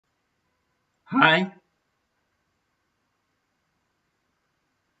Hi,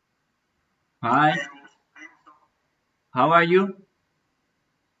 hi, how are you?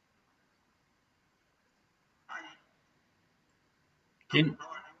 Can,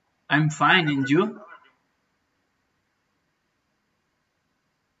 I'm fine, and you?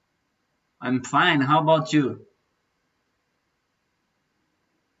 I'm fine, how about you?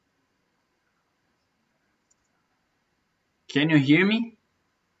 Can you hear me?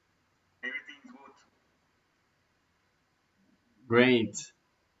 Great.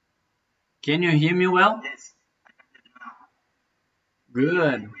 Can you hear me well?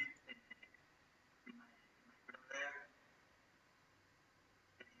 Good.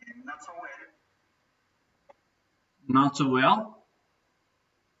 Not so well?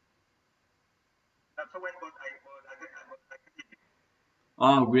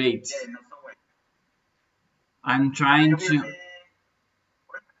 Oh, great. I'm trying to,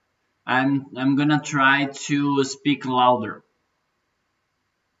 I'm gonna try to speak louder.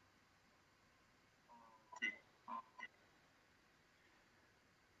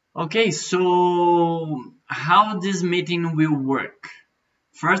 Okay, so how this meeting will work?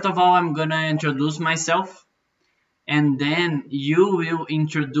 First of all, I'm gonna introduce myself, and then you will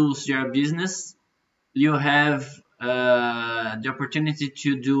introduce your business. You have the opportunity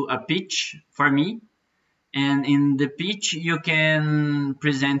to do a pitch for me, and in the pitch you can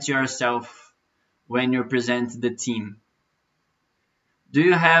present yourself when you present the team. Do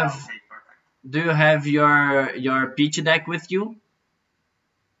you have your pitch deck with you?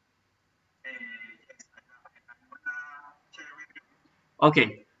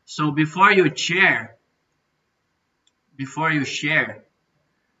 Okay, so before you share,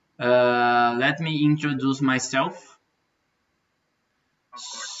 let me introduce myself.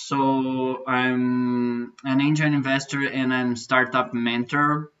 So I'm an angel investor and I'm startup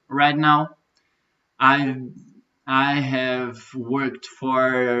mentor right now. I I have worked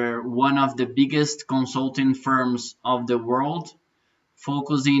for one of the biggest consulting firms of the world,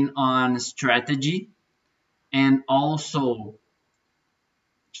 focusing on strategy and also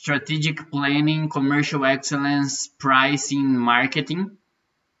strategic planning, commercial excellence, pricing, marketing.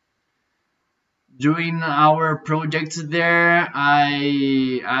 During our projects there,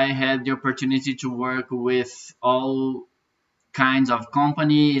 I had the opportunity to work with all kinds of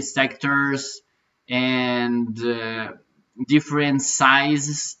companies, sectors, and different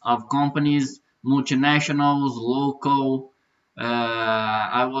sizes of companies, multinationals, local.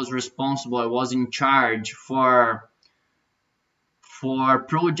 I was responsible. I was in charge for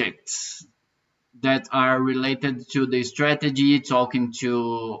projects that are related to the strategy, talking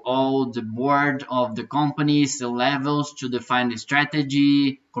to all the board of the companies, the levels to define the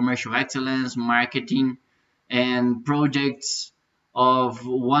strategy, commercial excellence, marketing, and projects of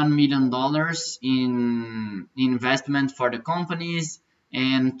 $1 million in investment for the companies.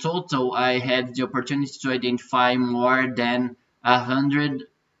 And total, I had the opportunity to identify more than $100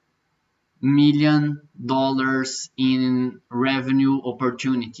 million in revenue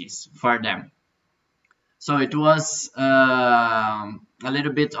opportunities for them. So it was a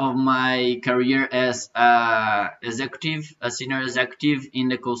little bit of my career as a senior executive in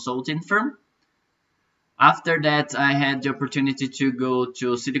the consulting firm. After that, I had the opportunity to go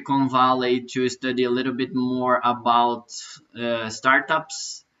to Silicon Valley to study a little bit more about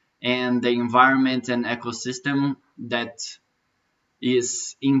startups and the environment and ecosystem that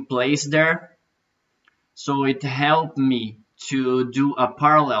is in place there. So it helped me to do a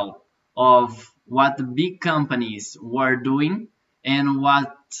parallel of what the big companies were doing and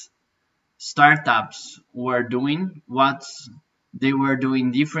what startups were doing, what they were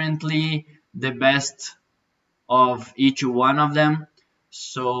doing differently, the best of each one of them.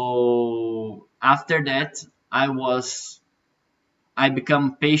 So after that, I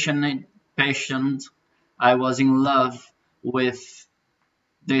become patient. I was in love with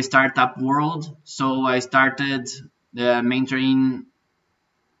the startup world. So I started mentoring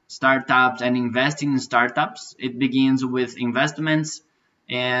startups and investing in startups. It begins with investments,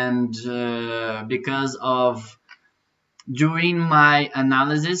 and because of during my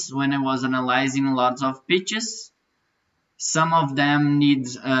analysis, when I was analyzing lots of pitches, some of them need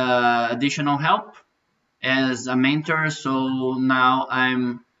additional help as a mentor. So now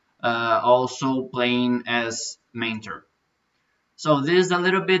I'm also playing as mentor. So this is a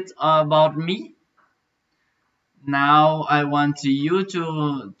little bit about me. Now I want you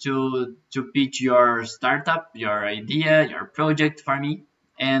to pitch your startup, your idea, your project for me,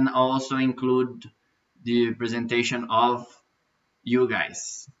 and also include the presentation of you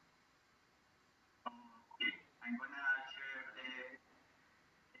guys.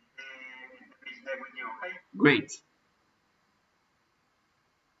 Great.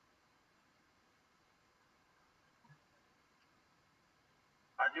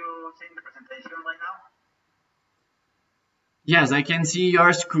 Yes, I can see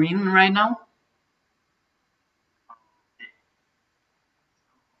your screen right now.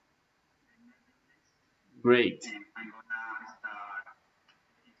 Great.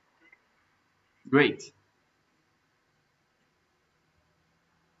 Great.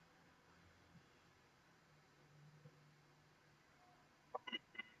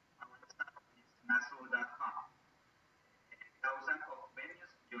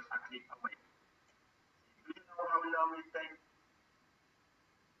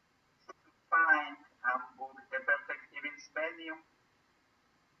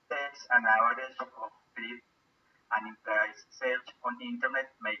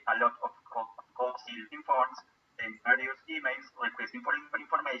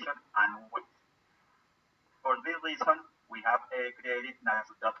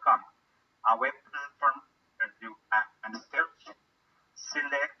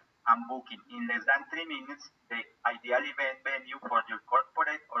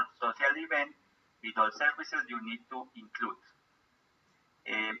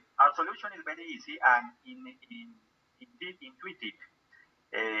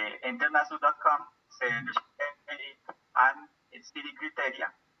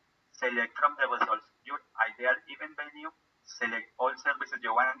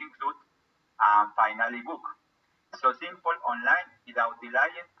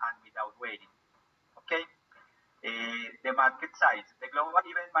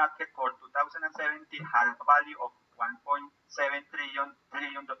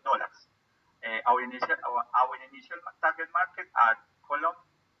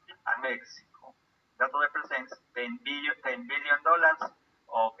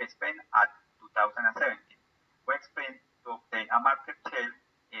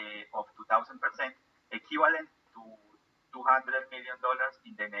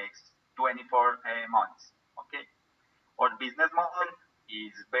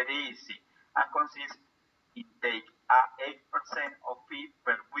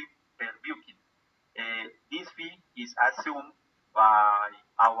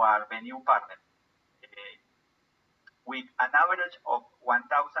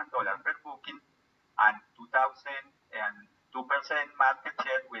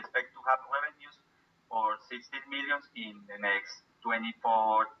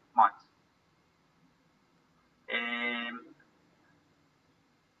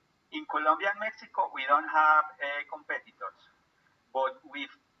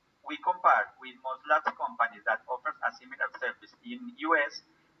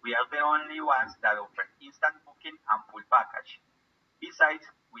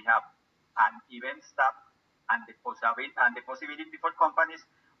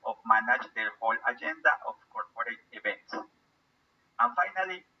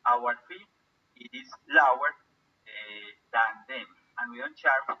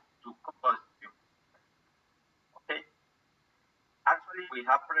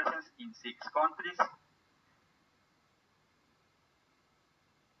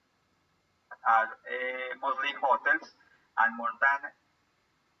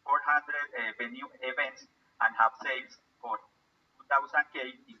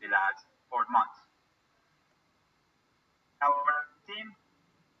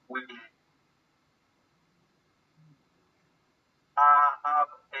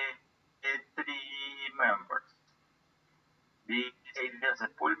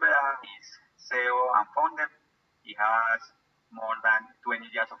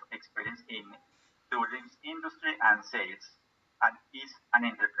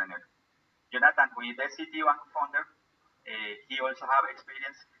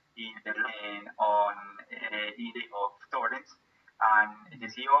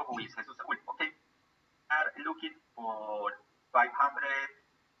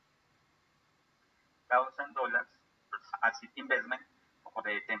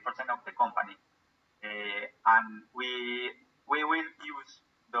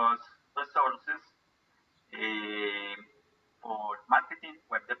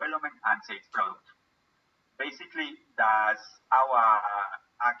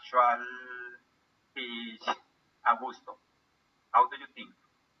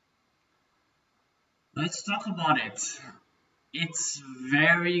 Let's talk about it. It's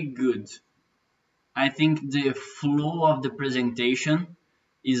very good. I think the flow of the presentation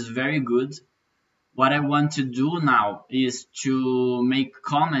is very good. What I want to do now is to make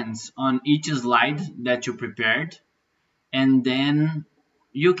comments on each slide that you prepared, and then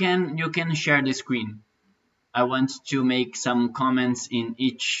you can share the screen. I want to make some comments in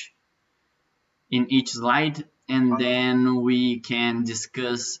each slide, and then we can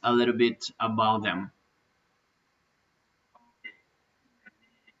discuss a little bit about them.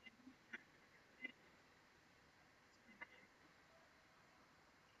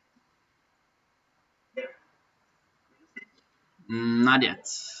 Not yet.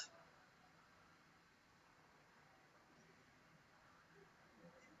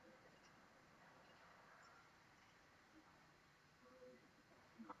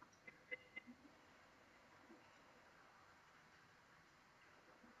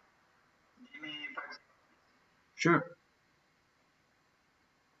 Sure.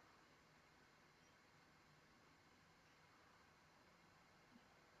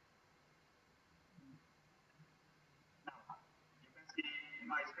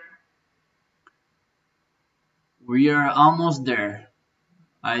 We are almost there.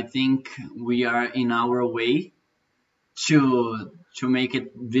 I think we are in our way to make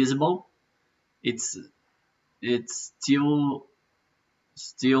it visible. It's it's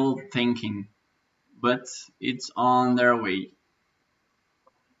still thinking, but it's on their way.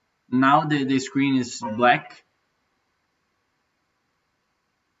 Now the screen is black.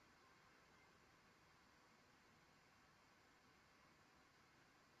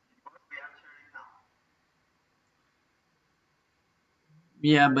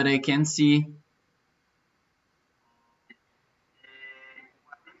 Yeah, but I can see.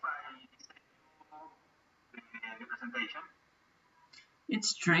 It's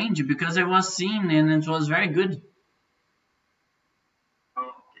strange because I was seeing and it was very good.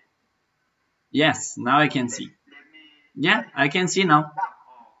 Yes, now I can see. Yeah, I can see now.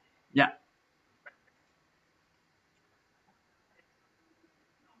 Yeah.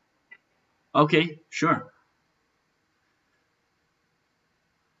 Okay, sure.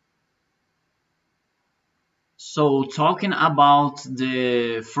 So talking about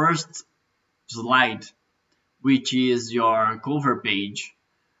the first slide, which is your cover page,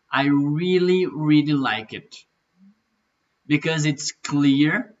 I really like it because it's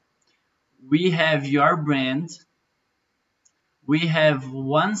clear. We have your brand. We have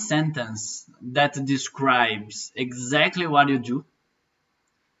one sentence that describes exactly what you do.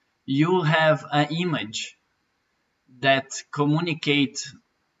 You have an image that communicates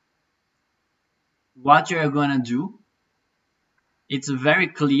what you're gonna do. It's very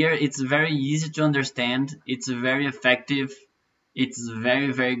clear, it's very easy to understand, it's very effective, it's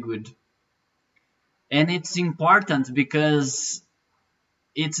very good. And it's important because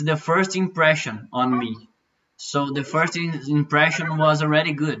it's the first impression on me. So the first impression was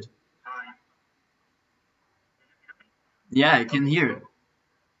already good. Yeah, I can hear.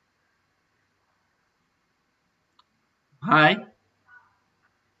 Hi,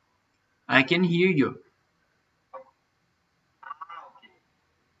 I can hear you.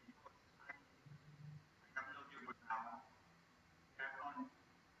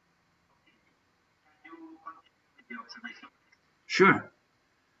 Sure.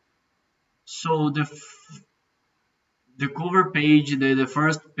 So the cover page, the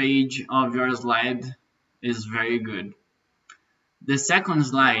first page of your slide is very good. The second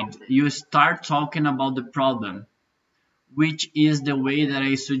slide, you start talking about the problem, which is the way that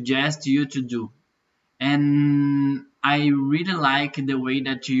I suggest you to do. And I really like the way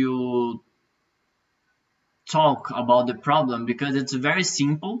that you talk about the problem because it's very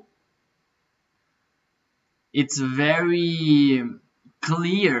simple. It's very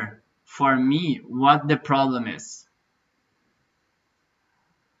clear for me what the problem is.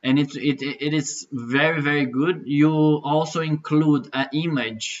 And it is very good. You also include an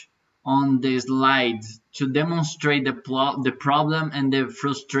image on the slide to demonstrate the problem and the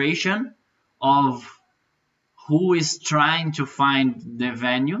frustration of who is trying to find the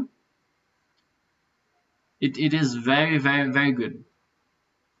venue. It is very good.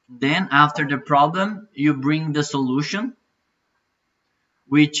 Then after the problem, you bring the solution,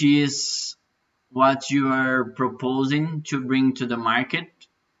 which is what you are proposing to bring to the market.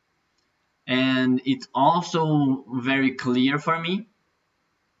 And it's also very clear for me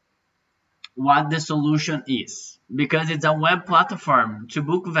what the solution is because it's a web platform to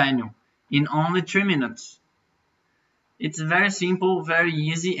book venue in only 3 minutes. It's very simple, very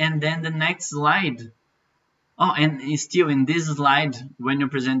easy. And then the next slide. Oh, and still in this slide, when you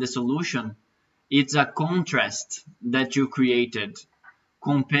present the solution, it's a contrast that you created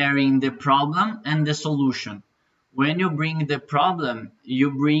comparing the problem and the solution. When you bring the problem,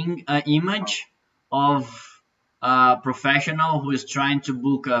 you bring an image of a professional who is trying to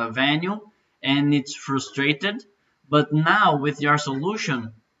book a venue and it's frustrated But now with your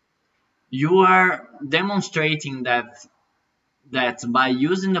solution, you are demonstrating that by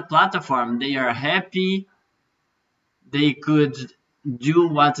using the platform, they are happy, they could do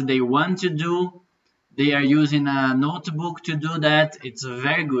what they want to do, they are using a notebook to do that. It's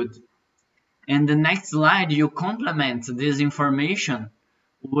very good. And the next slide, you complement this information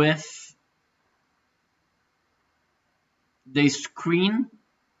with the screen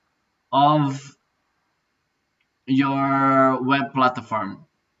of your web platform,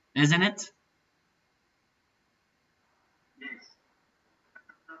 isn't it?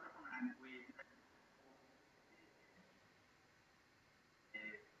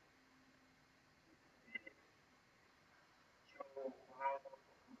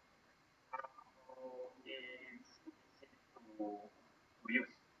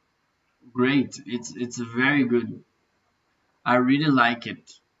 Great. It's very good. I really like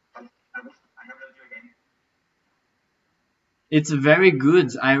it. It's very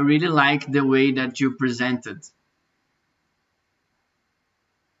good. I really like the way that you presented.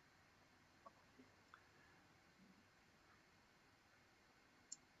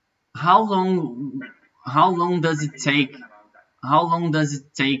 How long how long does it take how long does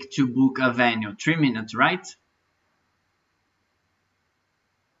it take to book a venue? 3 minutes, right?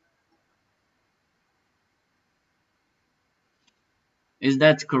 Is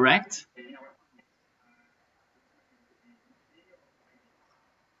that correct?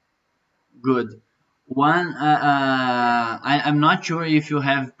 Good. I'm not sure if you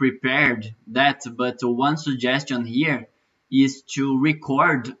have prepared that, but one suggestion here is to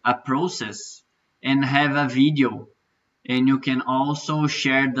record a process and have a video. And you can also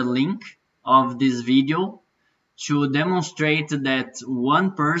share the link of this video to demonstrate that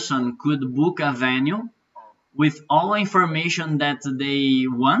one person could book a venue with all information that they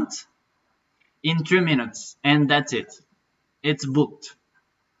want in 3 minutes, and that's it. It's booked.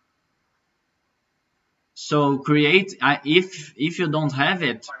 So create, if you don't have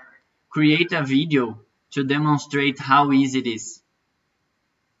it, create a video to demonstrate how easy it is.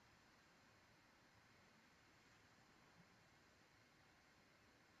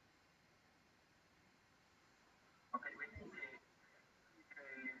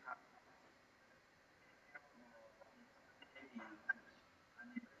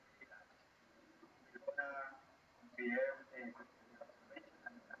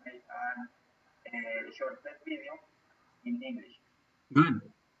 Good.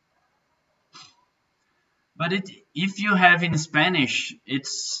 But if you have in Spanish,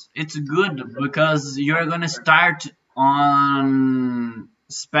 it's good because you're gonna start on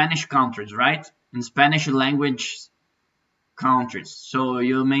Spanish countries, right? In Spanish language countries. So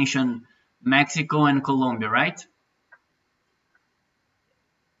you mentioned Mexico and Colombia, right?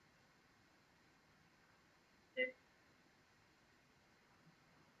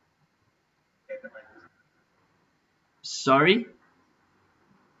 Sorry,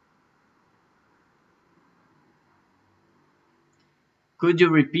 could you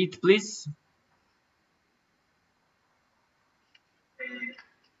repeat, please?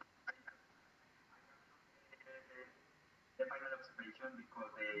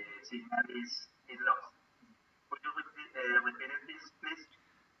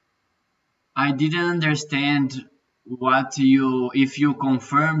 I didn't understand what you if you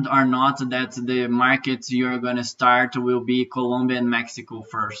confirmed or not that the markets you're gonna start will be Colombia and Mexico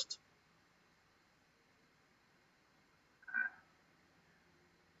first.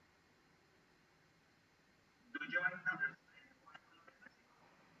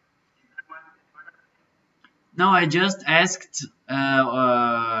 No, I just asked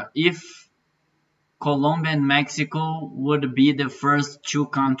if Colombia and Mexico would be the first two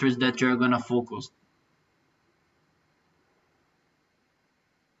countries that you're gonna focus.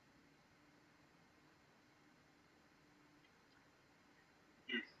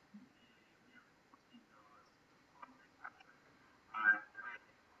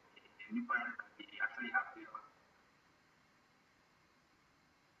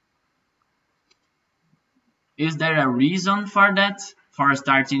 Is there a reason for that? For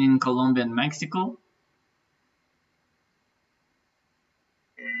starting in Colombia and Mexico?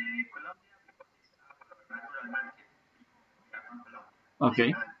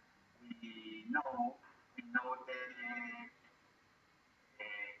 Okay.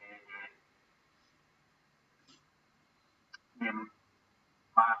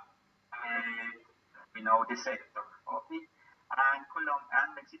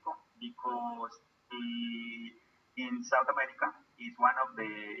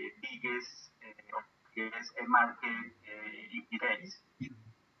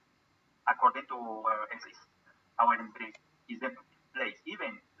 our empresa is the place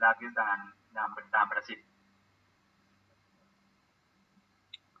even larger than Brazil.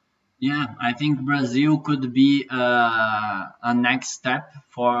 Yeah, I think Brazil could be a next step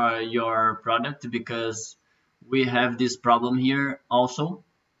for your product because we have this problem here also.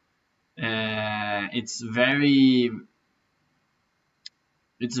 It's very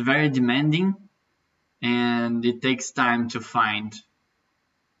demanding and it takes time to find.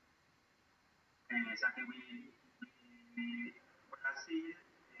 Exactly, Brazil,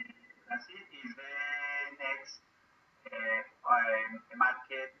 Brazil is the next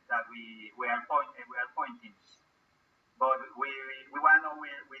market that we are pointing. But we want to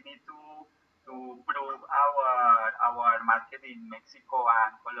we need to prove our market in Mexico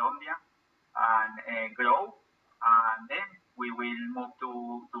and Colombia and grow, and then we will move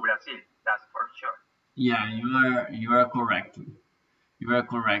to Brazil. That's for sure. Yeah, you are correct. You are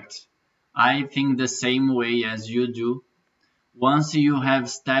correct. I think the same way as you do. Once you have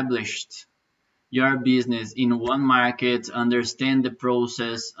established your business in one market, understand the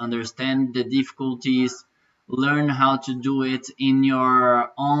process, understand the difficulties, learn how to do it in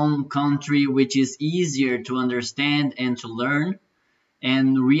your own country, which is easier to understand and to learn,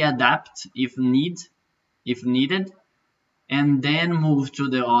 and readapt if needed, and then move to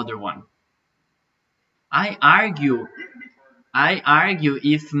the other one. I argue I argue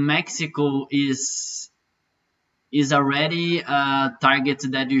if Mexico is already a target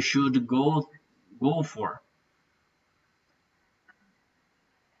that you should go for.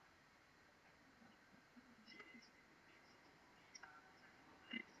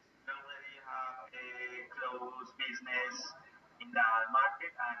 We already have a close business in that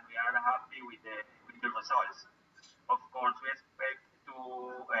market, and we are happy with the results. Of course, we expect to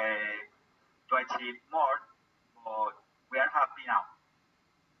achieve more, but we are happy now.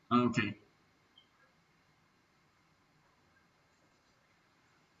 Okay.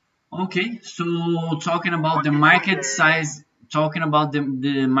 Okay, so talking about the market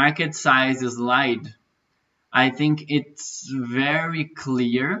size slide, I think it's very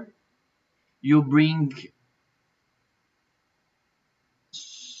clear. You bring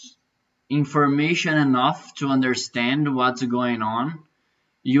information enough to understand what's going on.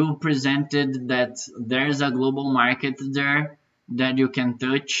 You presented that there's a global market there that you can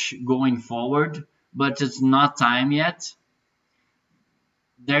touch going forward, but it's not time yet.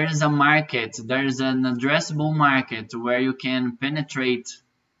 There's a market, there's an addressable market where you can penetrate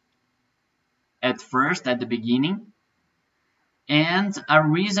at first, at the beginning, and a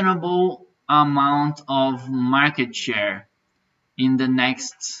reasonable amount of market share in the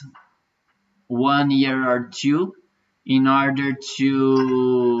next 1 year or two in order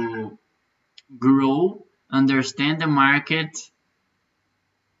to grow, understand the market,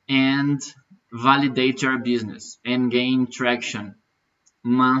 and validate your business and gain traction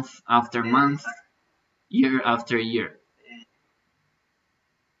month after month, year after year.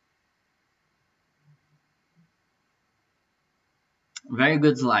 Very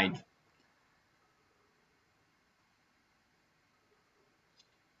good slide.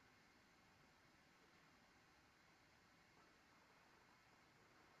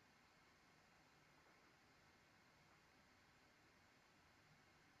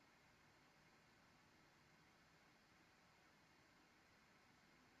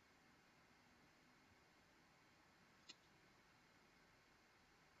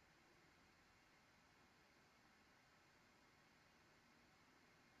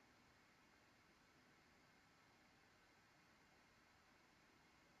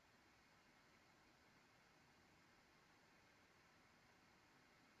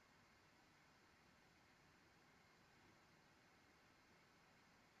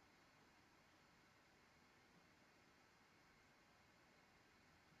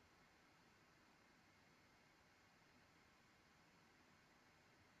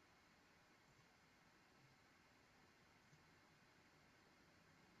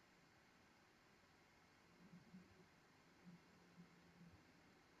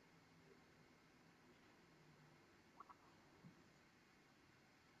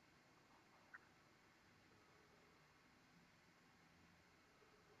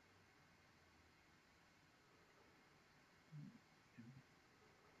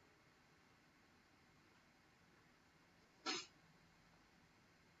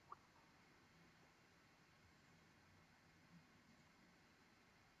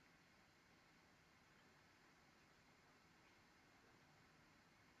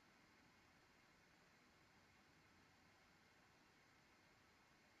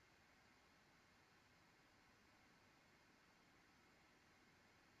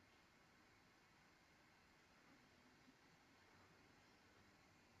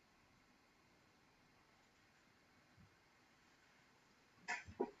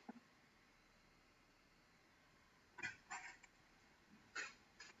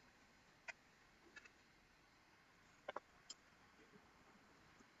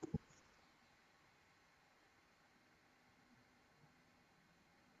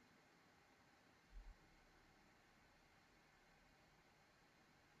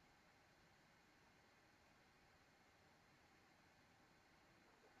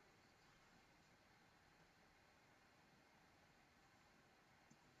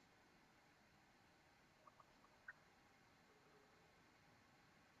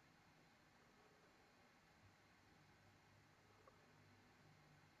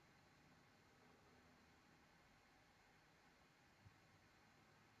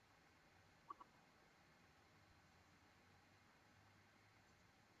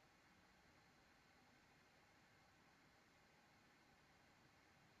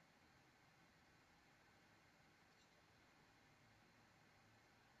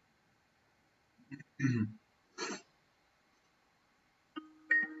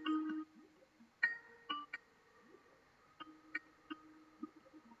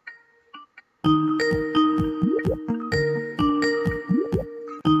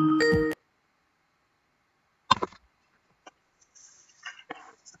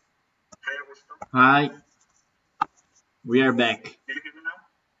 Hi, we are back. Do you hear me now?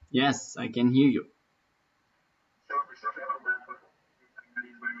 Yes, I can hear you. So sorry about that, but the signal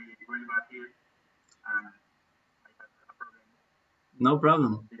is very bad here, and I have a problem No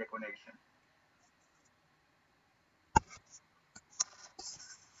problem. with the connection.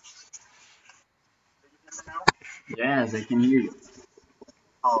 Do you hear me now? Yes, I can hear you.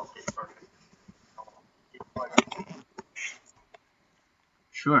 Oh, okay, perfect. So, keep going.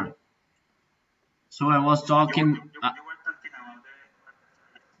 Sure. So I was You talking. were talking about the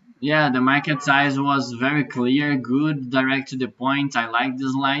Yeah, the market size was very clear, good, direct to the point. I like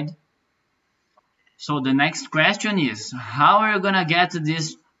this slide. So the next question is, how are you gonna get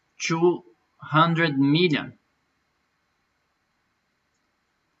this 200 million?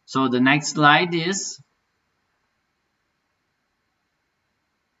 So the next slide is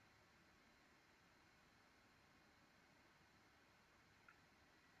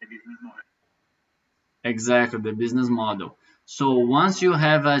business model. exactly the business model. So once you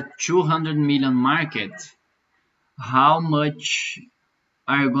have a 200 million market, how much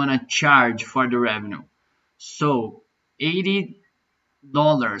are you gonna charge for the revenue? So $80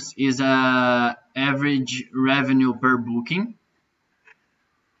 is a average revenue per booking.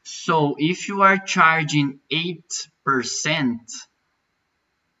 So if you are charging 8%,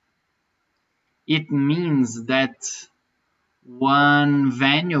 it means that one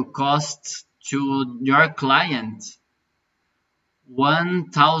venue costs to your client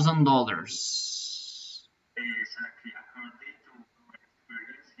 $1,000. Exactly. According to our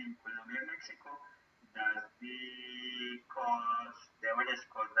experience in Colombia and Mexico, that the average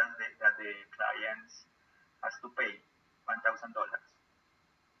cost that the clients has to pay $1,000.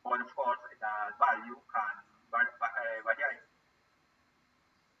 But of course, the value can vary.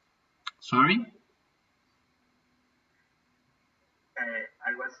 Sorry?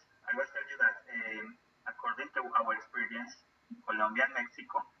 I was telling you that according to our experience in Colombia and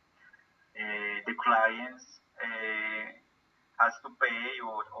Mexico, the clients has to pay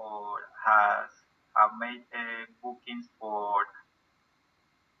or have made bookings for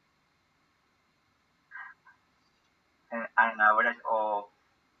an average of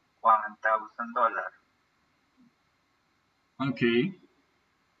 $1,000. Okay.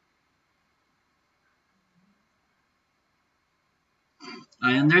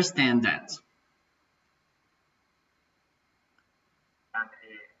 I understand that. And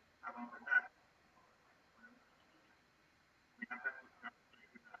about that, we have to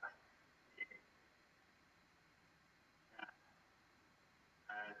calculate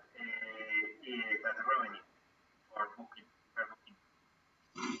that revenue for booking per booking.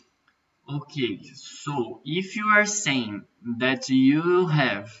 Okay, so if you are saying that you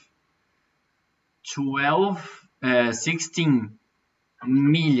have 16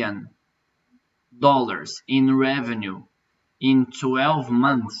 million dollars in revenue in 12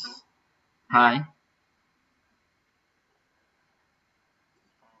 months, hi,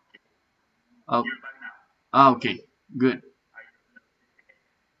 oh, You're back now. okay, good. I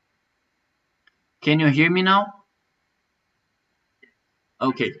Can you hear me now?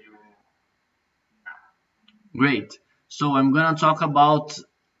 Okay, you now. great. So I'm gonna talk about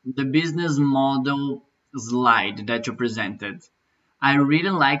the business model slide that you presented. I really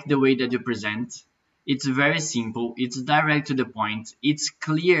like the way that you present. It's very simple, it's direct to the point, it's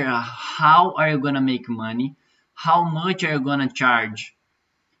clear how are you gonna make money, how much are you gonna charge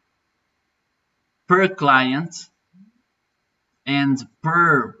per client and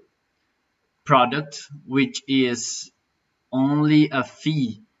per product, which is only a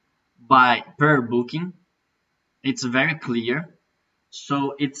fee by per booking. It's very clear.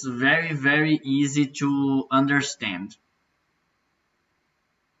 So it's very easy to understand.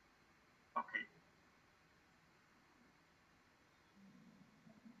 Okay.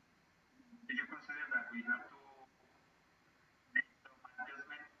 Did you consider that we have to make some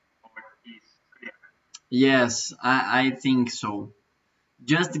adjustment or is clear? Yes, I think so.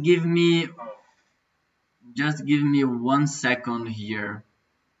 Just give me Oh, just give me 1 second here.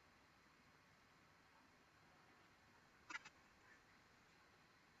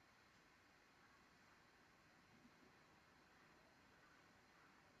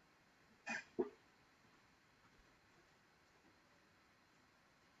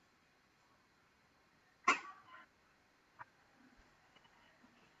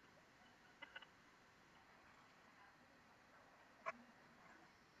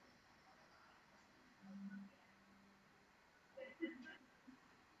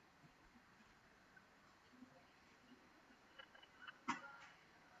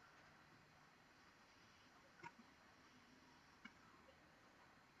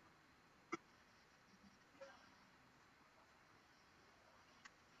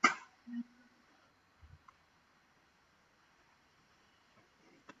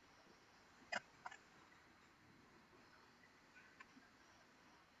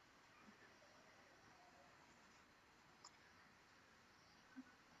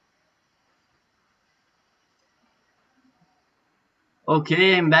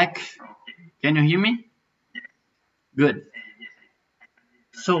 Okay, I'm back. Can you hear me? Good.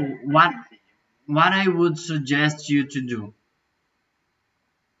 So what I would suggest you to do,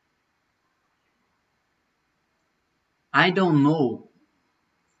 I don't know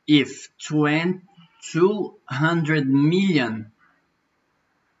if 200 million,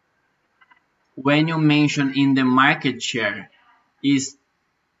 when you mention in the market share, is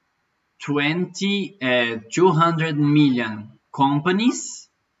 200 million companies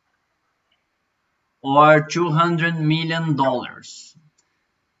or $200 million.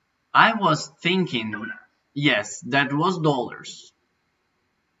 I was thinking, yes, that was dollars.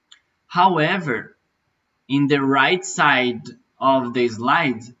 However, in the right side of the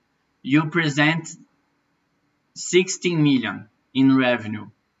slide, you present 16 million in revenue,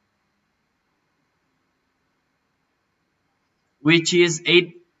 which is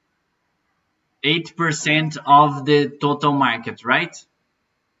 8% of the total market, right?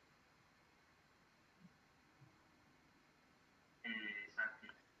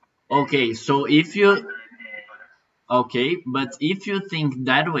 Okay, so if you but if you think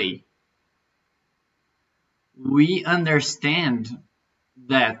that way, we understand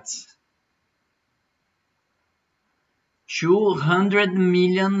that $200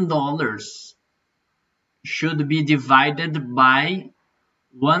 million should be divided by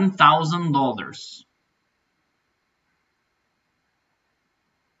 $1,000,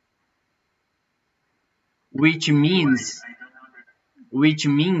 which means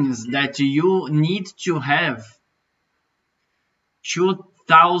that you need to have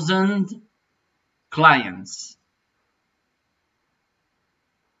 2,000 clients,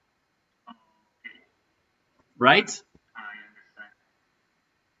 right?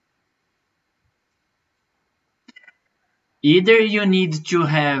 Either you need to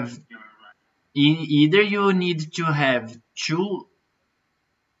have two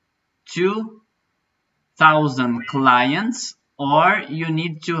 2,000 clients, or you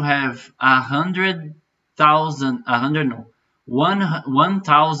need to have 1,000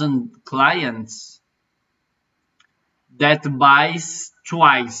 clients that buys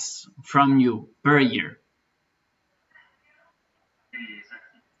twice from you per year.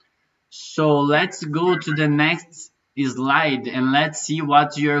 So let's go to the next slide and let's see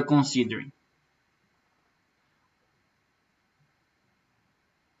what you're considering.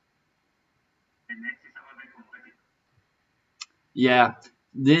 Yeah,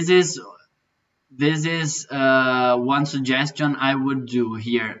 this is one suggestion I would do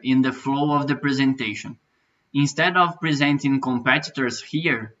here in the flow of the presentation. Instead of presenting competitors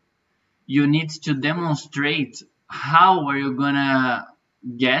here, you need to demonstrate how are you gonna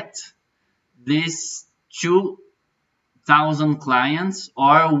get these 2,000 clients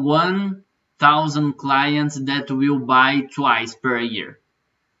or 1,000 clients that will buy twice per year.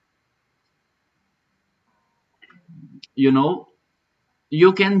 You know,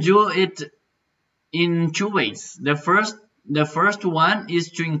 you can do it in two ways. The first one is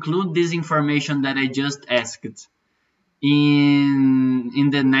to include this information that I just asked in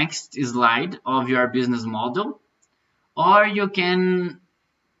the next slide of your business model, or you can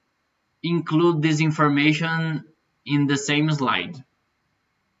include this information in the same slide.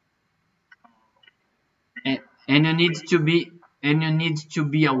 And you need to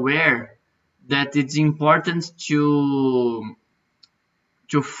be aware that it's important to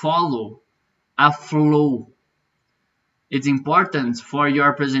follow a flow. It's important for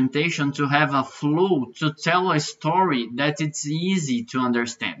your presentation to have a flow, to tell a story that it's easy to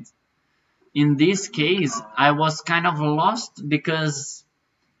understand. In this case, I was kind of lost because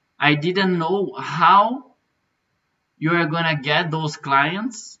I didn't know how you are gonna get those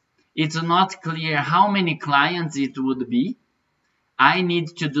clients. It's not clear how many clients it would be. I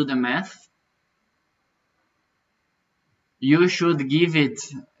need to do the math. You should give it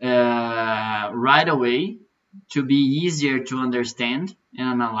right away to be easier to understand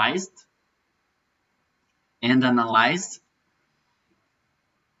and analyzed.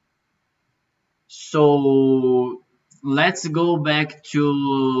 So let's go back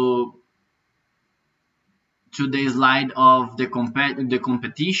to the slide of the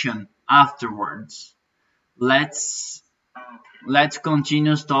competition afterwards. Let's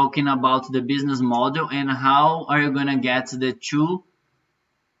continue talking about the business model and how are you gonna get the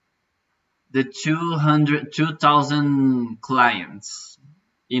 2,000 clients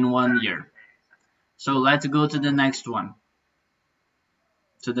in 1 year. So let's go to the next one,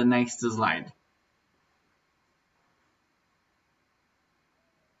 to the next slide.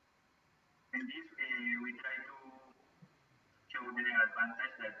 In this, we try to show the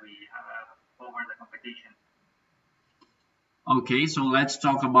advantage that we have over the competition. Okay, so let's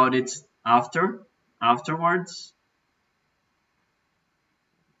talk about it afterwards.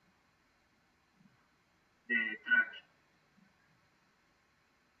 The track.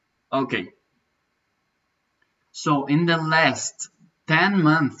 Okay. So in the last 10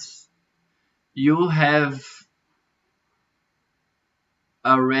 months, you have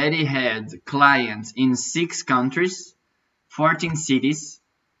already had clients in 6 countries, 14 cities,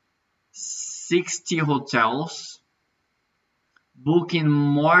 60 hotels, booking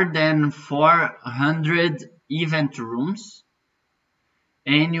more than 400 event rooms,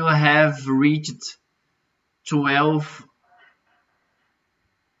 and you have reached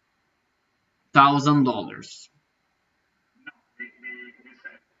 $12,000. No, the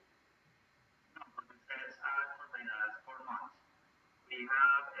sales. No, for the sales are for the last 4 months. We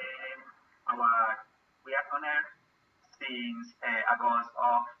have we are on air since August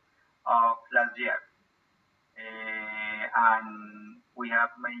of last year, and we have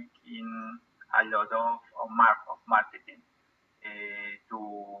making a lot of marketing to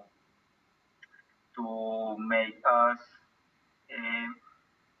make us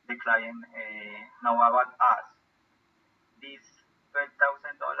the client know about us. This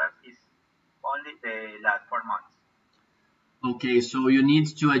 $12,000 is only the last 4 months. Okay, so you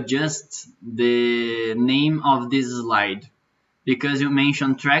need to adjust the name of this slide because you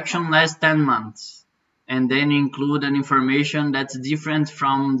mentioned traction last 10 months and then include an information that's different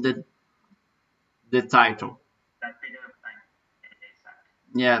from the title. That period of time.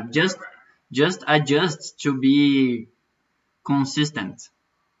 Exactly. Yeah, just adjust to be consistent.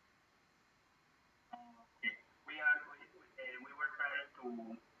 Okay. We were trying to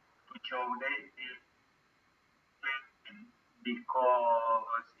show the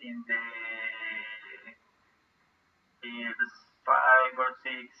because in the first 5 or 6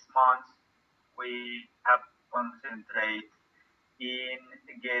 months we have concentrate in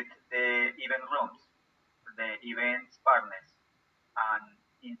get the event rooms, the events partners, and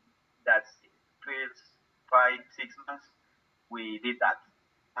in that first 5 6 months we did that,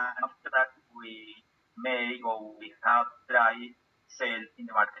 and after that we have tried sale in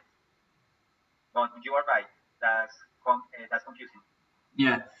the market. But you are right, that's confusing.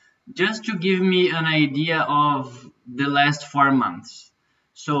 Yeah, just to give me an idea of the last 4 months.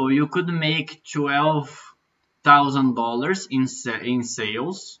 So you could make $12,000 in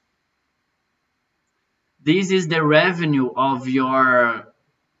sales. This is the revenue of your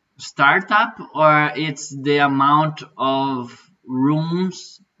startup, or it's the amount of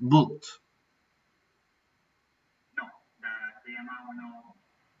rooms booked? No, the amount of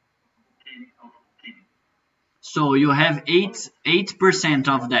booking. So you have 8%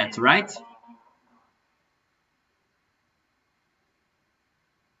 of that, right?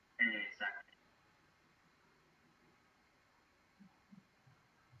 Exactly.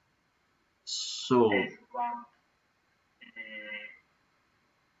 So It's about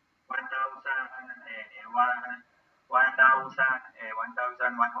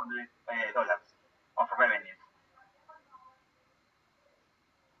 1,100 dollars of revenue.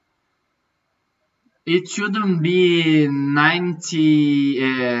 it shouldn't be $960.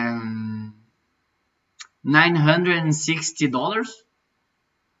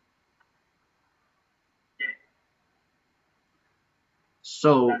 Yeah,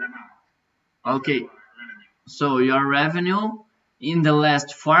 So that amount. okay, Revenue. so your revenue in the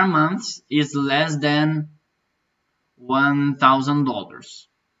last 4 months is less than $1,000,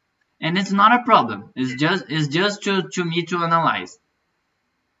 and it's not a problem. It's just to me to analyze.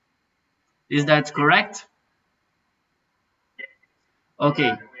 Is that correct? Yeah. Okay. We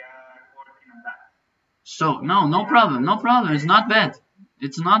are working on that. So no problem, no problem. It's not bad.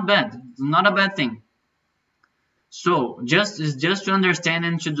 It's not bad. It's not a bad thing. So it's just to understand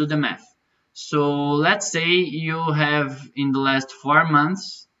and to do the math. So let's say you have in the last 4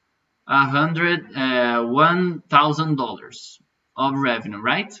 months $1,000 of revenue,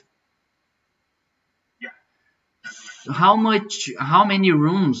 right? Yeah. How many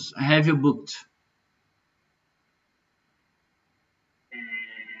rooms have you booked?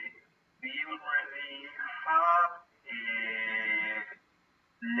 We already have.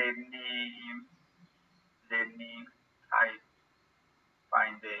 Let me I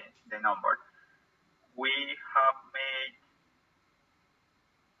find the number. We have made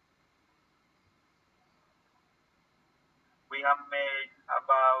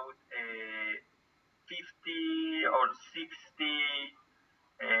about 50 or 60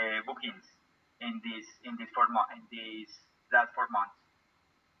 bookings in this last 4 months.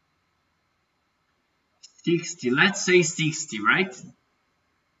 60, let's say 60, right?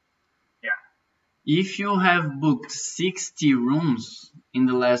 Yeah. If you have booked 60 rooms in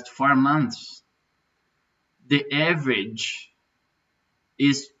the last 4 months, the average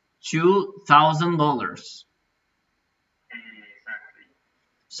is $2,000. Exactly.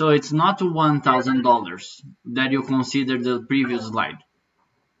 So it's not $1,000 that you consider the previous slide.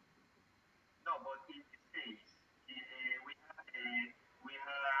 No, but in this case, we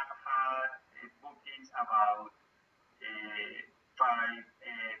have had bookings about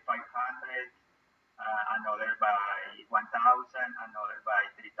 500, another by 1,000, another by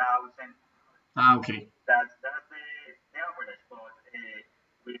 3,000. Okay. That's the average, but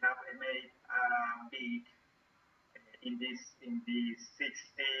we have made big in these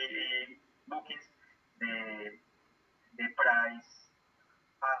 60 bookings. The price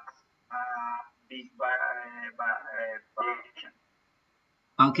has a big variation.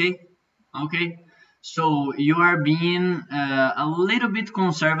 Okay. So you are being a little bit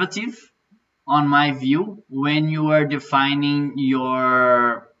conservative on my view when you are defining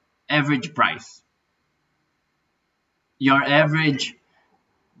your average price. Your average,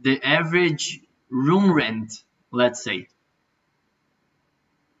 the average room rent, let's say.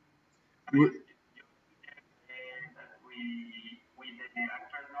 With the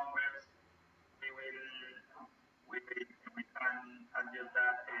actual numbers, we can adjust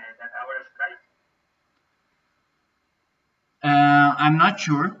that average price. I'm not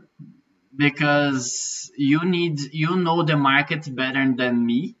sure because you know the market better than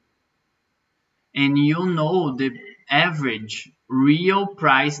me, and you know the average real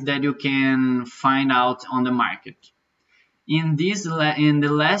price that you can find out on the market. In the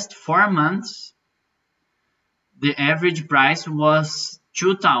last 4 months, the average price was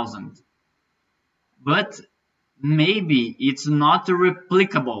 2,000, but maybe it's not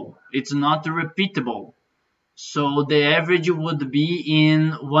replicable, it's not repeatable. So the average would be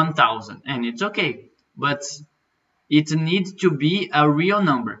in 1,000, and it's okay, but it needs to be a real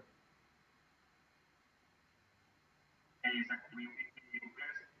number. Exactly.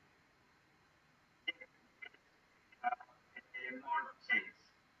 More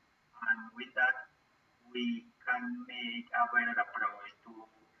sales, and with that, we can make a better approach to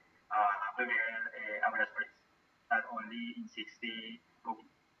better average price, not only in 60 bookings.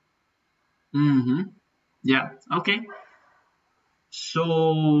 Yeah, okay.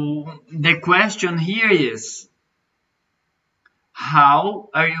 So the question here is, how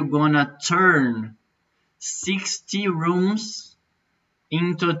are you gonna turn 60 rooms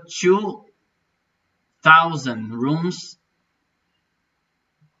into 2,000 rooms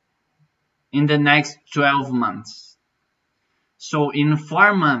in the next 12 months? So in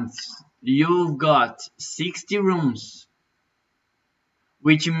 4 months, you've got 60 rooms,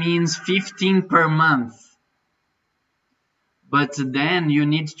 which means 15 per month. But then you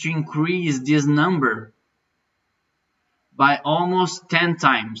need to increase this number by almost 10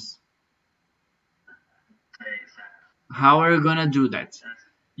 times. How are you gonna do that?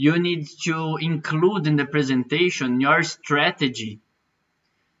 You need to include in the presentation your strategy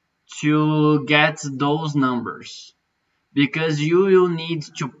to get those numbers, because you will need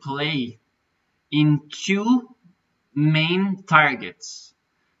to play in 2 main targets.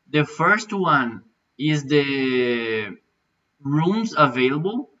 The first one is the rooms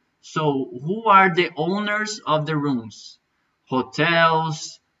available. So who are the owners of the rooms?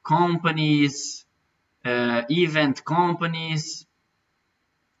 Hotels, companies, event companies,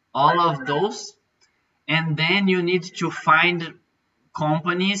 all of those. And then you need to find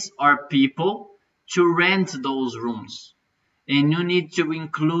companies or people to rent those rooms. And you need to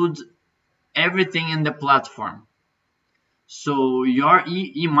include everything in the platform. So your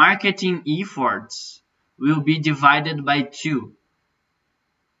marketing efforts will be divided by 2.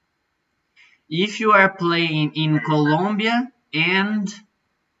 If you are playing in Colombia and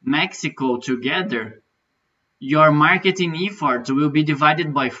Mexico together, your marketing effort will be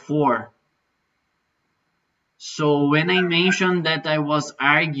divided by 4. So when I mentioned that I was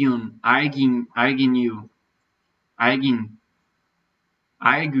arguing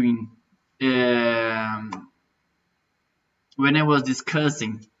when I was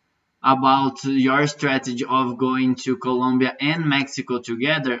discussing about your strategy of going to Colombia and Mexico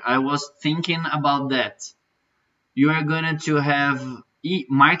together, I was thinking about that. You are going to have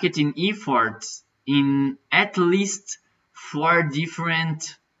marketing efforts in at least 4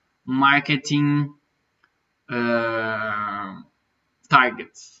 different marketing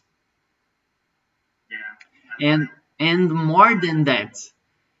targets. Yeah. And more than that,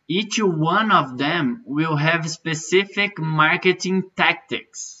 each one of them will have specific marketing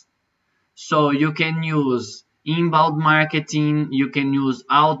tactics. So you can use inbound marketing, you can use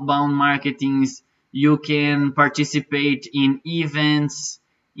outbound marketings, you can participate in events,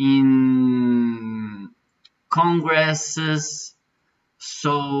 in congresses.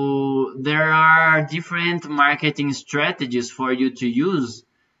 So there are different marketing strategies for you to use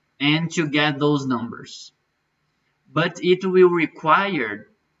and to get those numbers. But it will require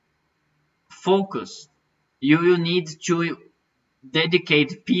focus. You will need to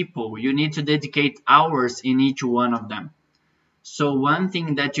dedicate people, you need to dedicate hours in each one of them. So one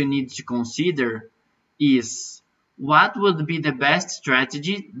thing that you need to consider is what would be the best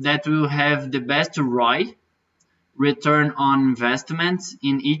strategy that will have the best ROI, return on investment,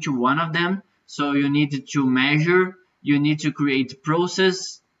 in each one of them. So you need to measure, you need to create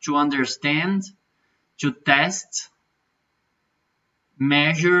process to understand, to test,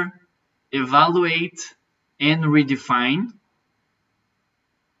 measure, evaluate, and redefine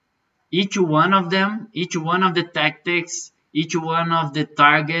each one of them, each one of the tactics, each one of the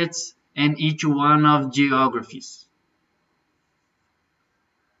targets, and each one of geographies.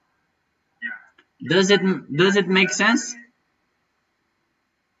 Yeah. Does it make sense? We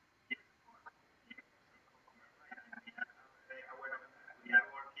are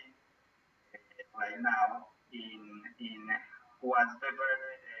working right now in what's the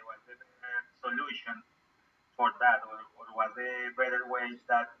better solution for that, or what's the better ways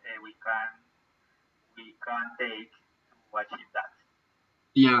that we can take to achieve that.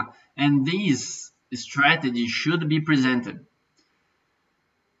 Yeah, and these strategies should be presented.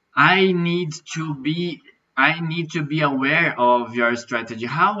 I need to be aware of your strategy.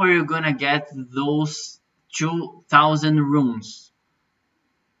 How are you gonna get those 2,000 rooms?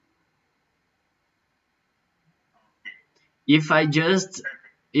 If I just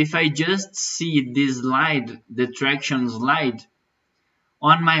see this slide, the traction slide,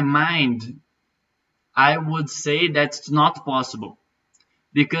 on my mind, I would say that's not possible.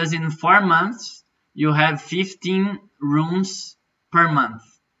 Because in 4 months, you have 15 rooms per month.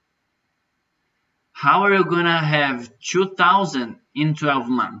 How are you gonna have 2,000 in 12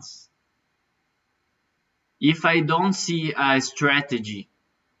 months? If I don't see a strategy,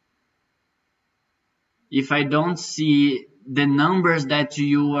 if I don't see the numbers that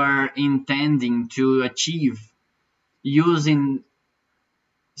you are intending to achieve using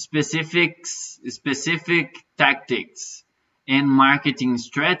specific tactics and marketing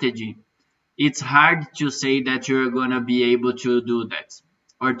strategy, it's hard to say that you're going to be able to do that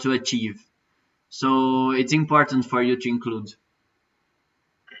or to achieve. So it's important for you to include.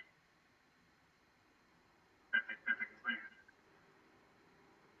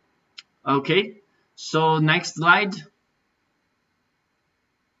 Okay, so next slide.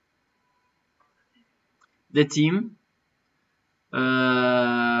 The team.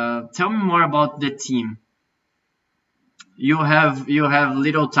 Tell me more about the team. You have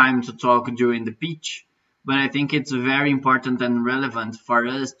little time to talk during the pitch, but I think it's very important and relevant for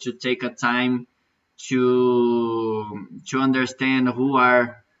us to take a time to understand who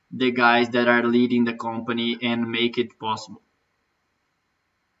are the guys that are leading the company and make it possible.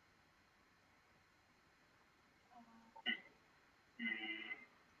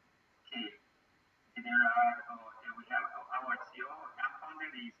 Okay. There are, we have our CEO and founder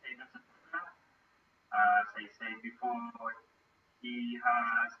is Tornar. As I said before, he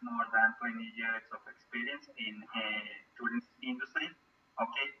has more than 20 years of experience in tourism industry.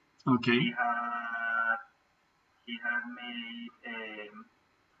 Okay. Okay. He has made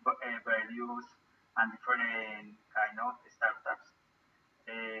various and different kind of startups,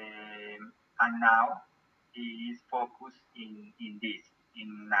 and now he is focused in this in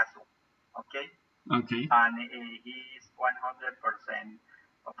NASU. Okay. Okay. And he is 100%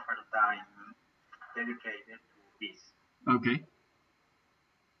 of her time dedicated to this. Okay.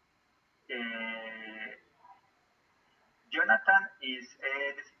 Jonathan is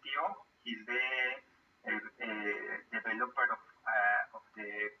the CTO. He's the developer of the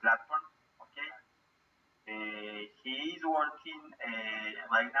platform. Okay. He is working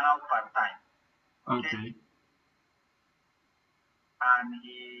right now part time. Okay. And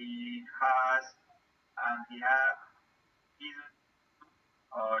he has his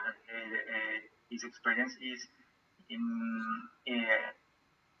or his experience is in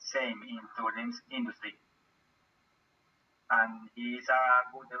same in tourism industry, and he is a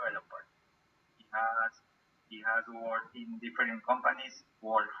good developer. He has worked in different companies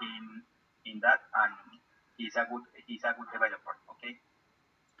working in that, and he's a good developer. Okay.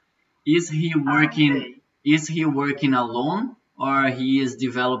 Is he working? Is he working alone, or he is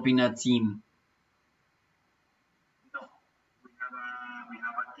developing a team? No, we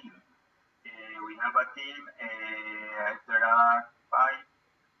have a team. We have a team. There are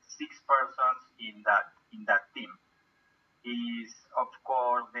 6 persons in that team. He's of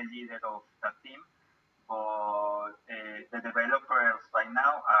course the leader of the team, but the developers right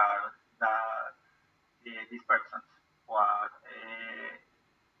now are these persons who are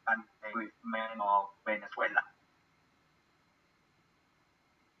and with men of Venezuela.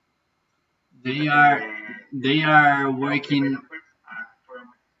 They are working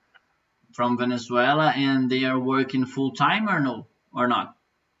from Venezuela, and they are working full time, or no, or not?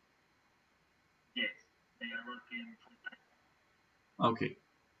 Yes, they are working full time. Okay.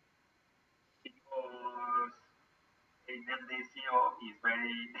 Because the CEO is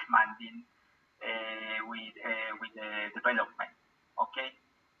very demanding with the development. Okay,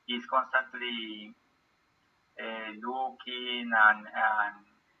 he's constantly looking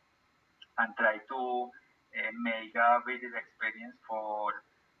and try to make a video experience for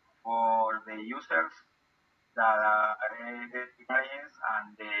the users, the clients,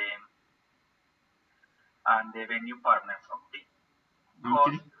 and the venue partners. Okay,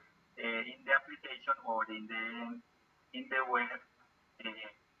 because in the application or in the web,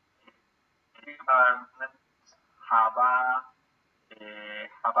 partners have a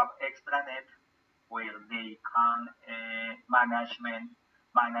extranet where they can manage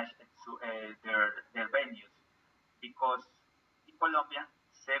their venues, because in Colombia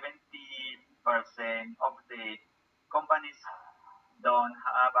 70% of the companies don't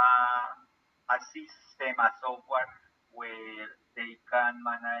have a system, a software where they can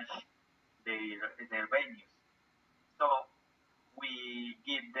manage their venues. So we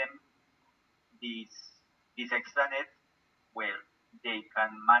give them this extranet where they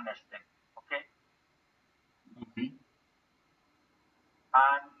can manage them. Okay. Okay.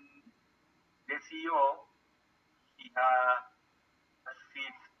 And the CEO, he has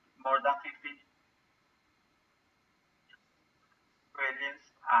more than 15 experience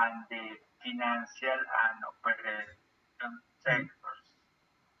and the financial and operation sectors.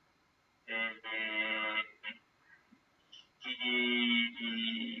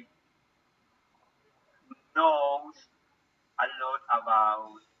 He knows a lot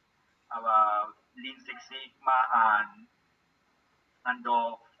about Lean Six Sigma and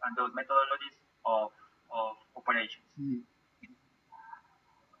those methodologies of operations.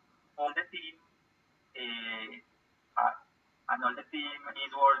 All the team and all the team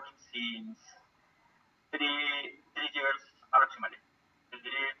is working since three years approximately.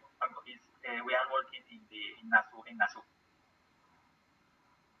 We are working in Nasu.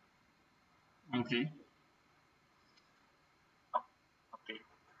 Okay. Oh, okay.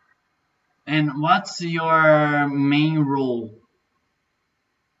 And what's your main role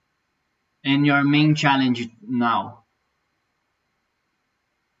and your main challenge now?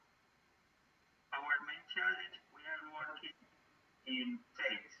 Our main challenge, we are working in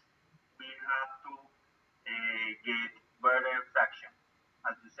sales. We have to get better traction.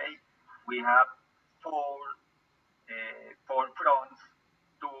 As you say, we have four fronts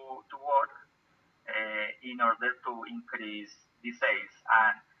to work in order to increase the sales,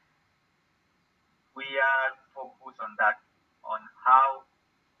 and we are focused on that, on how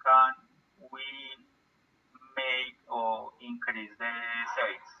can we make or increase the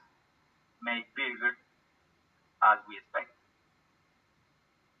sales, make bigger as we expect.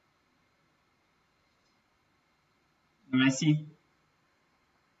 I see.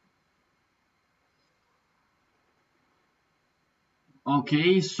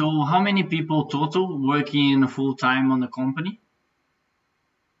 Okay, so how many people total working full time on the company?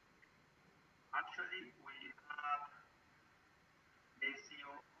 Actually, we have the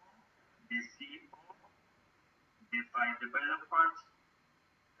CEO, the 5 developers,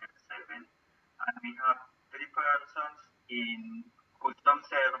 7, and we have 3 persons in custom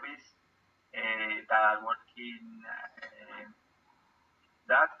service that are working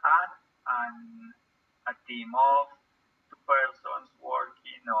that, and a team of 2 persons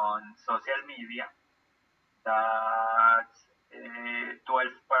working on social media. That's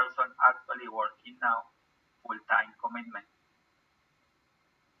 12 persons actually working now, full-time commitment.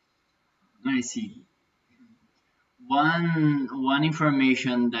 I see. One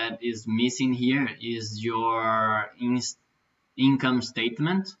information that is missing here is your income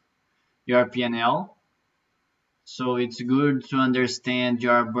statement, your P&L. So it's good to understand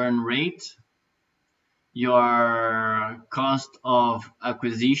your burn rate, your cost of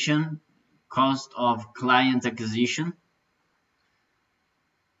acquisition, cost of client acquisition,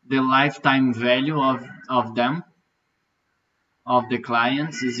 the lifetime value of them, of the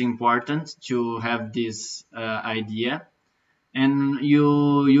clients, is important to have this idea. And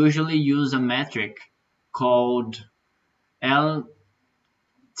you usually use a metric called LTV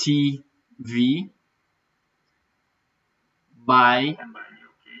by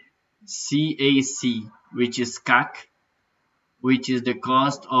CAC, which is CAC, which is the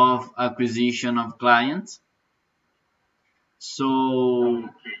cost of acquisition of clients. So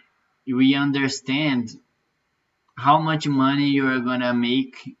we understand how much money you are gonna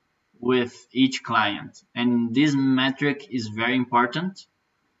make with each client, and this metric is very important.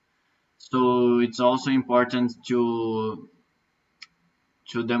 So it's also important to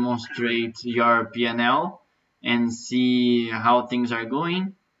demonstrate your P&L and see how things are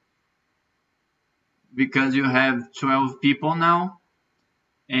going, because you have 12 people now,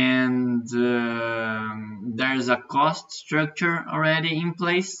 and there's a cost structure already in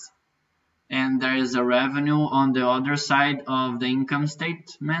place, and there is a revenue on the other side of the income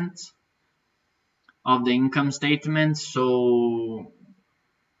statement. So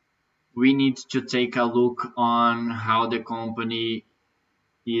we need to take a look on how the company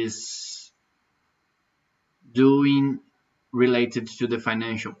is doing related to the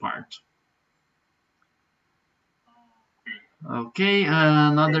financial part. Okay,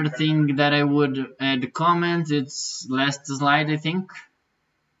 another thing that I would add comment, it's last slide, I think.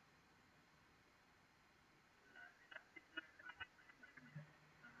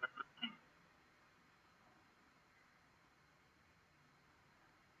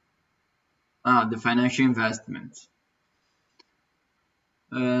 The financial investment.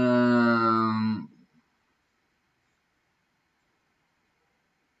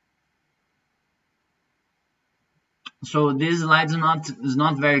 So this slide is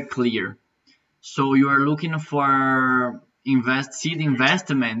not very clear. So you are looking for seed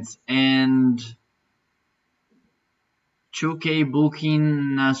investments and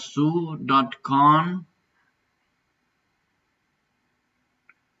 2kbookingnasu.com.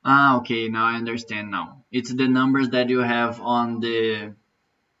 Okay, now I understand now. It's the numbers that you have on the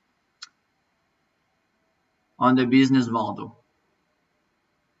business model.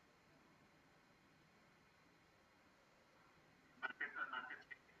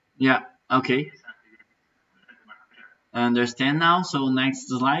 Yeah, okay. I understand now. So next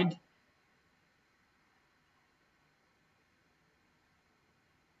slide.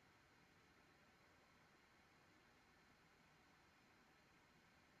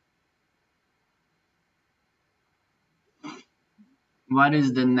 What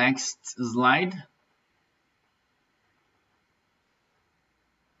is the next slide?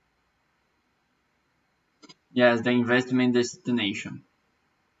 Yes, the investment destination.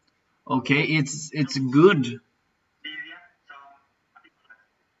 Okay, it's good.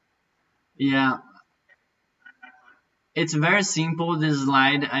 Yeah, it's very simple, this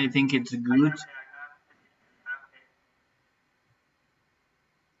slide. I think it's good.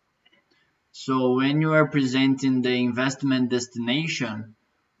 So when you are presenting the investment destination,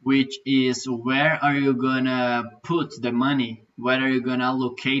 which is where are you gonna put the money, where are you gonna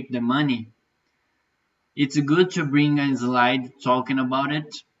allocate the money, it's good to bring a slide talking about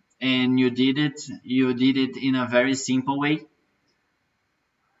it, and you did it in a very simple way.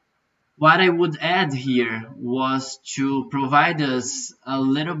 What I would add here was to provide us a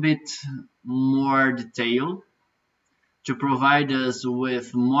little bit more detail, to provide us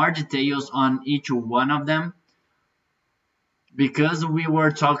with more details on each one of them, because we were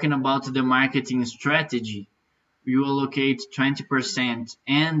talking about the marketing strategy. You allocate 20%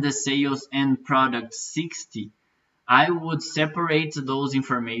 and the sales and product 60%. I would separate those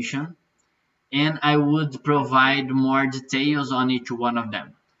information and I would provide more details on each one of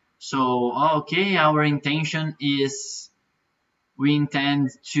them. So, okay, our intention is we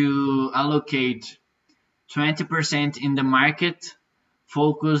intend to allocate 20% in the market,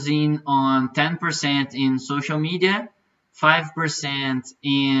 focusing on 10% in social media, 5%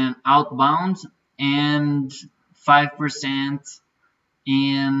 in outbound, and 5%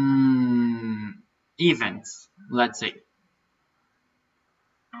 in events, let's say.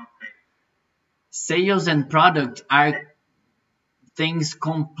 Sales and product are things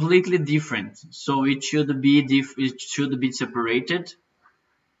completely different, so it should be separated.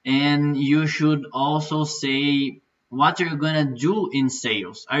 And you should also say what are you gonna do in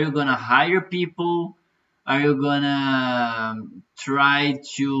sales. Are you gonna hire people? Are you gonna try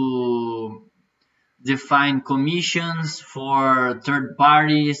to define commissions for third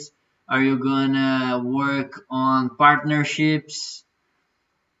parties? Are you gonna work on partnerships?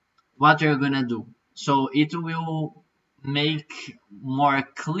 What are you gonna do? So it will make more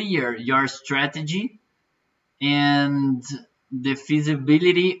clear your strategy and the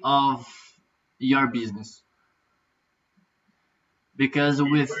feasibility of your business. Because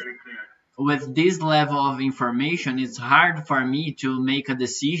with this level of information, it's hard for me to make a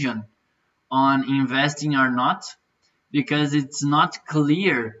decision on investing or not, because it's not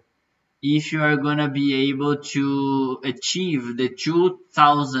clear if you are going to be able to achieve the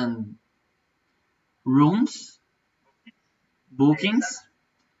 2,000 rooms bookings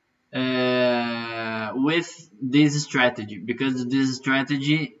with this strategy, because this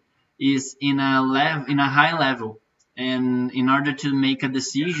strategy is in a high level, and in order to make a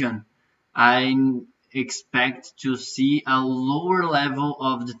decision I expect to see a lower level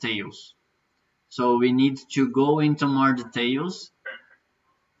of details. So we need to go into more details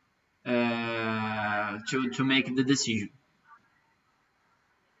to make the decision.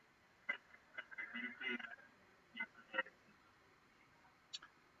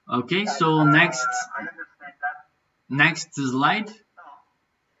 Okay, so next slide.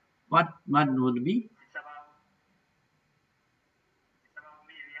 What would it be?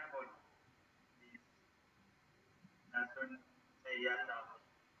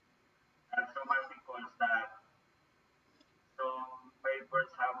 Some articles that some papers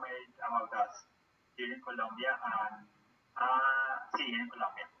have made about us here in Colombia and here in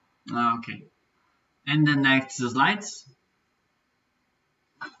Colombia. Okay. And the next slides.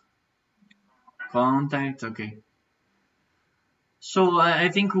 Contact, okay. So I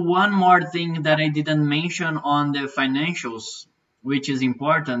think one more thing that I didn't mention on the financials, which is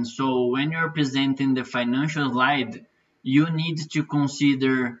important. So when you're presenting the financial slide, you need to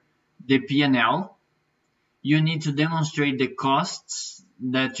consider the P&L. You need to demonstrate the costs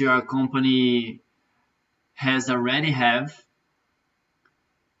that your company has already have.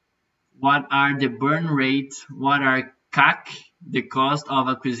 What are the burn rate? What are CAC, the cost of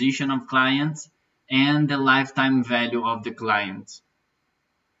acquisition of clients, and the lifetime value of the client.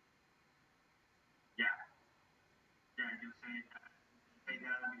 Yeah, you say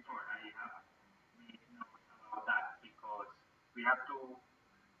that before. I have made notes about that because we have to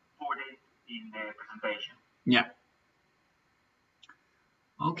put it in the presentation. Yeah.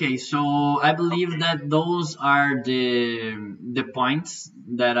 Okay, so I believe that those are the points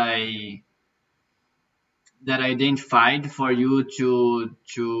that I identified for you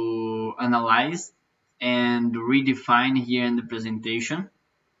to analyze and redefine here in the presentation.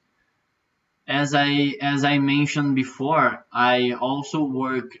 As I mentioned before, I also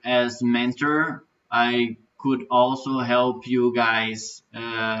work as mentor. I could also help you guys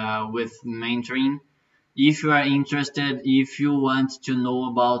with mentoring. If you are interested, if you want to know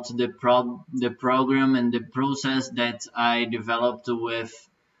about the program and the process that I developed with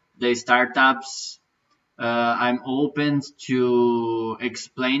the startups, I'm open to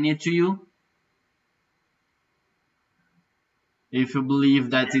explain it to you. If you believe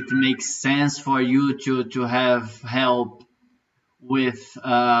that it makes sense for you to have help with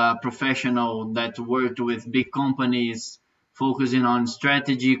a professional that worked with big companies focusing on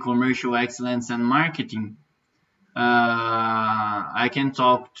strategy, commercial excellence, and marketing, I can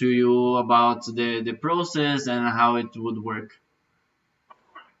talk to you about the process and how it would work.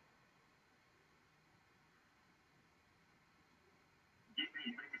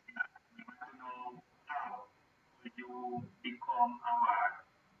 Become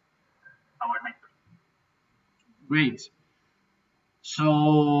our mentor. Great.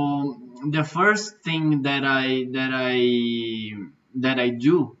 So the first thing that I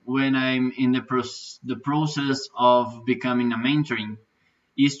do when I'm in the process of becoming a mentoring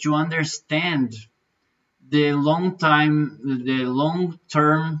is to understand the long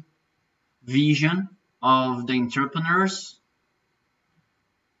term vision of the entrepreneurs.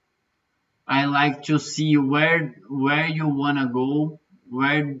 I like to see where you wanna go,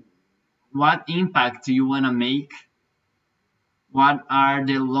 what impact you wanna make, what are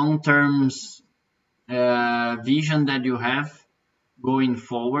the long terms vision that you have going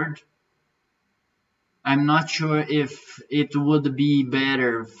forward. I'm not sure if it would be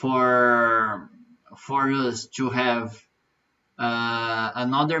better for us to have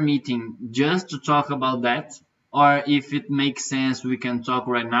another meeting just to talk about that, or if it makes sense we can talk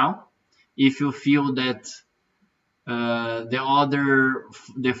right now. If you feel that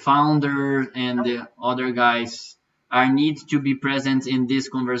the founder and the other guys are need to be present in this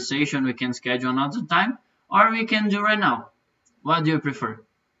conversation, we can schedule another time, or we can do right now. What do you prefer? No,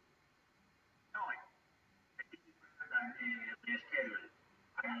 I think it's better than the schedule.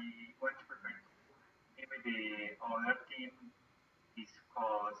 I want to prefer maybe the other team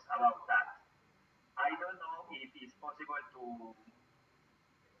discuss about that. I don't know if it's possible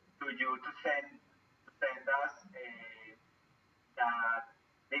to you to send us that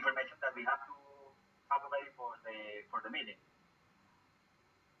the information that we have to have ready for the meeting.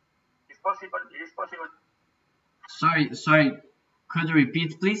 It's possible. It is possible. Sorry. Could you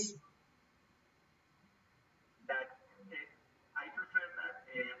repeat, please? That I prefer that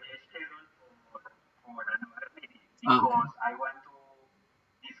we schedule for another meeting because Okay. I want to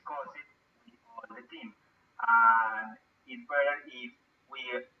discuss it with all the team, and it's better if we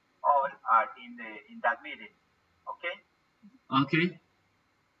all are in that meeting. Okay. Okay.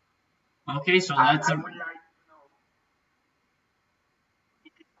 Okay. So And let's. I would like to know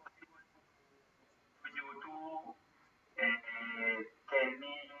if it's possible for you to tell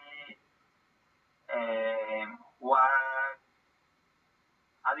me what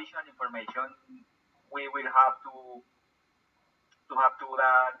additional information we will have to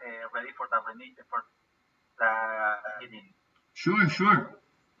that ready for the meeting. Sure.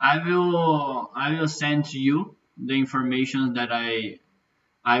 I will send to you the information that I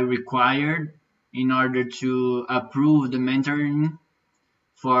required in order to approve the mentoring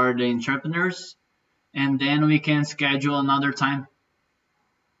for the entrepreneurs, and then we can schedule another time.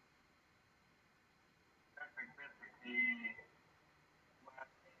 Perfect.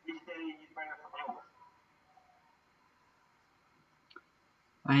 Which day is better for you?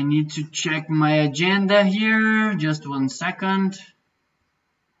 I need to check my agenda here. Just 1 second.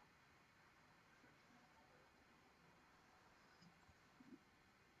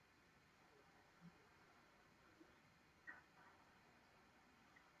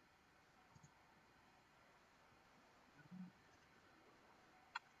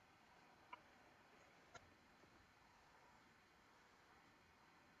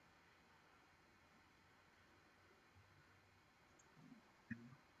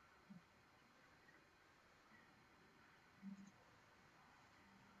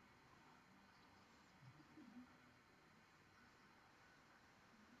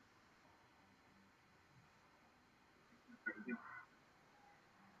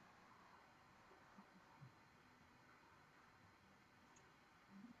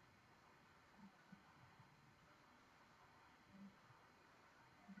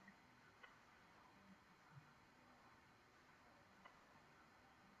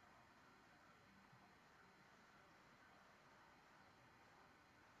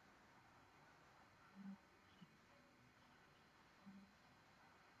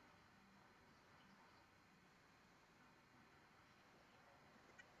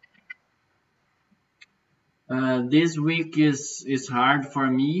 This week is hard for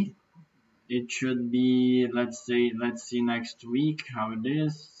me. It should be, let's see next week how it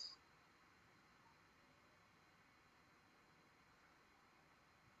is.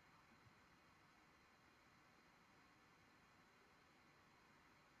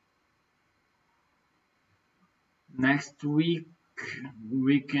 Next week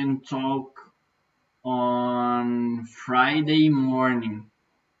we can talk on Friday morning.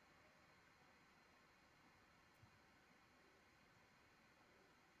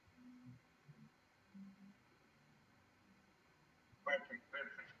 Perfect.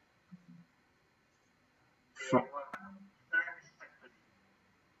 Fr- What time exactly?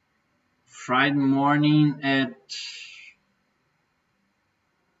 Friday morning at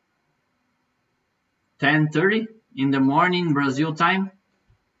 10:30 in the morning Brazil time.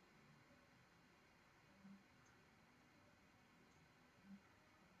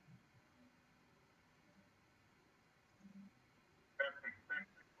 Perfect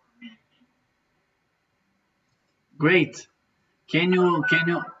for me. Great. Can I'm you gonna can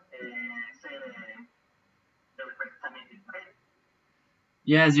you say the request submitted, right?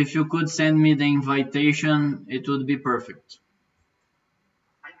 Yes, if you could send me the invitation, it would be perfect.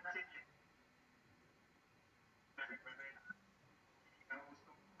 I message you. Perfect.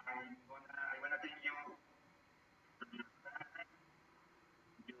 I'm gonna thank you for your time.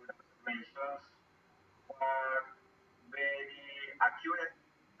 Your observations were very accurate.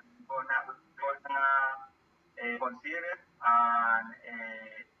 I'm gonna consider it, and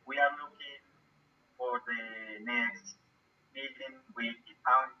we are looking for the next meeting with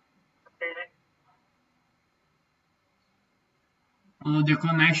Italy. Okay. The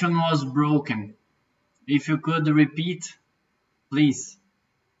connection was broken. If you could repeat, please.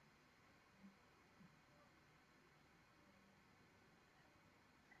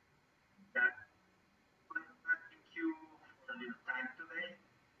 That thank you for your time today.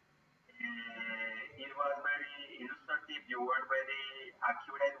 It was very illustrative. You were very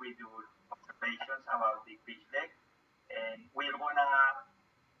accurate with your observations about the pitch deck, and we're gonna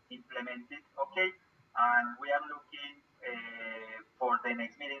implement it. Okay. and we are looking for the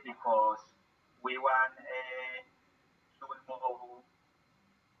next meeting because we want to know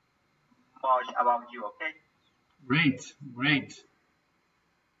much about you. Okay. Great, great.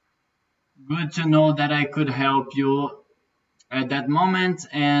 Good to know that I could help you at that moment,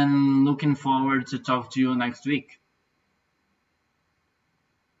 and looking forward to talk to you next week.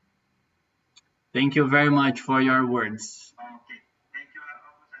 Thank you very much for your words. Okay. Thank you,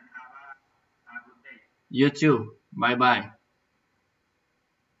 August, and have a good day. You too. Bye bye.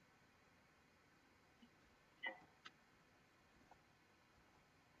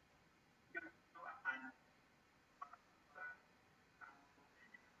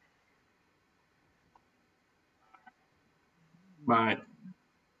 Bye.